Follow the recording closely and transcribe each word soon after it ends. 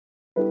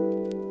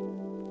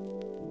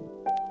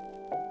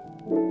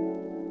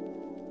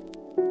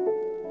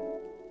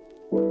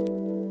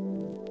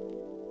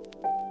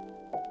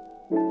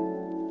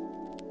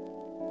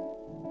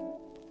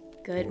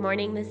Good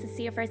morning, this is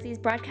CFRC's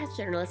broadcast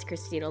journalist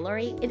Christina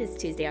Laurie. It is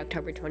Tuesday,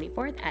 October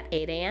 24th at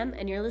 8 a.m.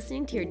 and you're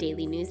listening to your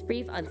daily news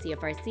brief on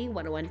CFRC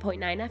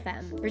 101.9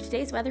 FM. For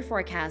today's weather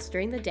forecast,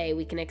 during the day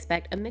we can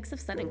expect a mix of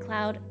sun and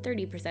cloud,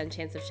 30%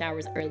 chance of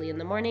showers early in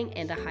the morning,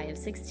 and a high of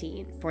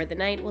 16. For the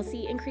night, we'll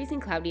see increasing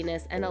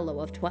cloudiness and a low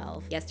of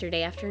 12.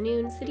 Yesterday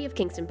afternoon, City of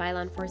Kingston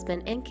bylaw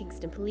enforcement and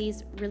Kingston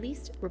Police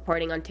released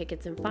reporting on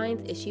tickets and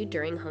fines issued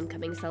during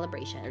homecoming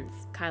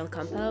celebrations. Kyle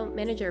Campo,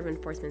 manager of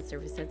enforcement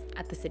services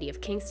at the City of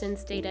Kingston,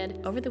 stated,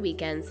 "Over the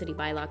weekend, City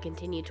bylaw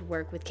continued to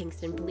work with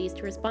Kingston Police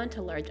to respond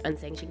to large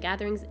unsanctioned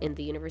gatherings in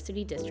the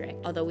University District.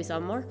 Although we saw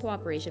more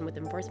cooperation with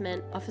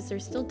enforcement,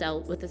 officers still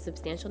dealt with a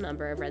substantial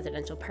number of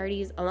residential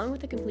parties, along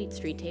with a complete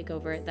street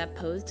takeover that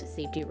posed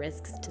safety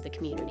risks to the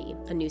community.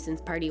 A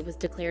nuisance party was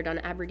declared on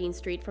Aberdeen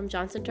Street from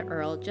Johnson to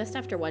Earl just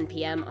after 1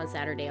 p.m. on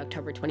Saturday,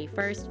 October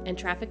 21st, and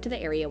traffic to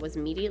the area was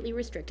immediately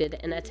restricted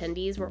and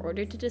attendees were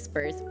ordered to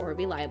disperse or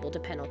be liable to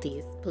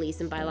penalties.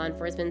 Police and bylaw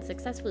enforcement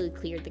successfully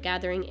cleared the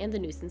gathering and the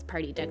nuisance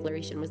party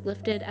declaration was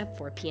lifted at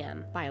 4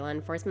 p.m. Bylaw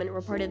enforcement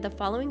reported the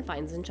following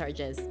fines and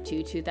charges: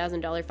 two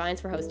 $2,000 fines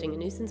for hosting a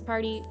nuisance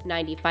party,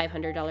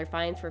 $9,500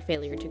 fines for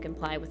failure to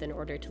comply with an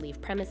order to leave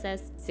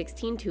premises,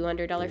 $16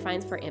 $200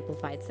 fines for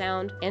amplified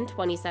sound, and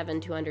 $27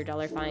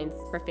 $200 fines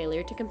for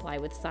failure to comply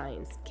with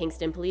signs.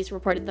 Kingston Police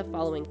reported the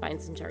following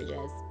fines and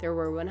charges. There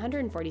were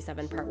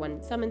 147 Part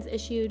 1 summons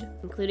issued,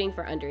 including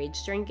for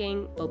underage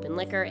drinking, open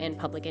liquor, and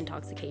public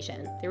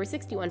intoxication. There were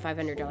 $61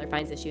 $500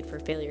 fines issued for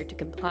failure to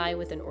comply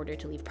with an order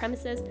to leave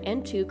premises,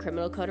 and 2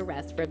 criminal code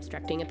arrests for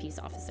obstructing a peace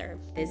officer.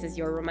 This is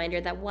your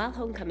reminder that while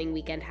homecoming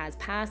weekend has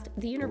passed,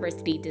 the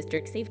University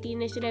District Safety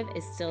Initiative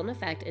is still in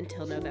effect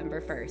until November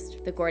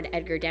 1st. The Gord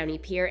Edgar Downey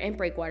Pier and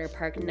Breakwater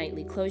Park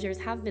nightly closures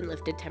have been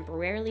lifted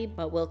temporarily,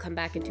 but will come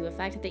back into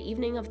effect the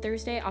evening of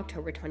Thursday,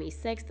 October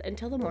 26th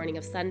until the morning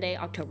of Sunday,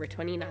 October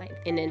 29th,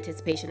 in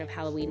anticipation of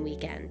Halloween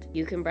weekend.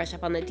 You can brush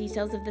up on the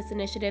details of this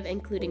initiative,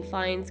 including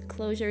fines,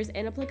 closures,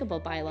 and applicable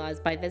bylaws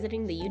by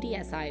visiting the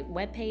UDSI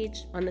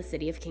webpage on the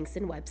City of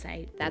Kingston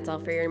website. That's all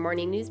for your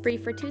morning news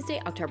brief for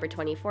Tuesday, October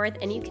 24th,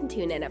 and you can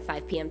tune in at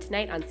 5 p.m.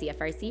 tonight on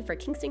CFRC for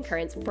Kingston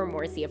Currents for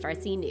more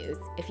CFRC news.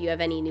 If you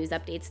have any news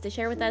updates to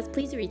share with us,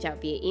 please reach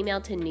out via email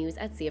to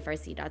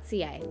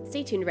news@cfrc.ca.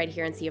 Stay tuned right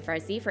here on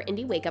CFRC for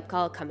Indie Wake Up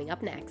Call coming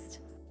up next.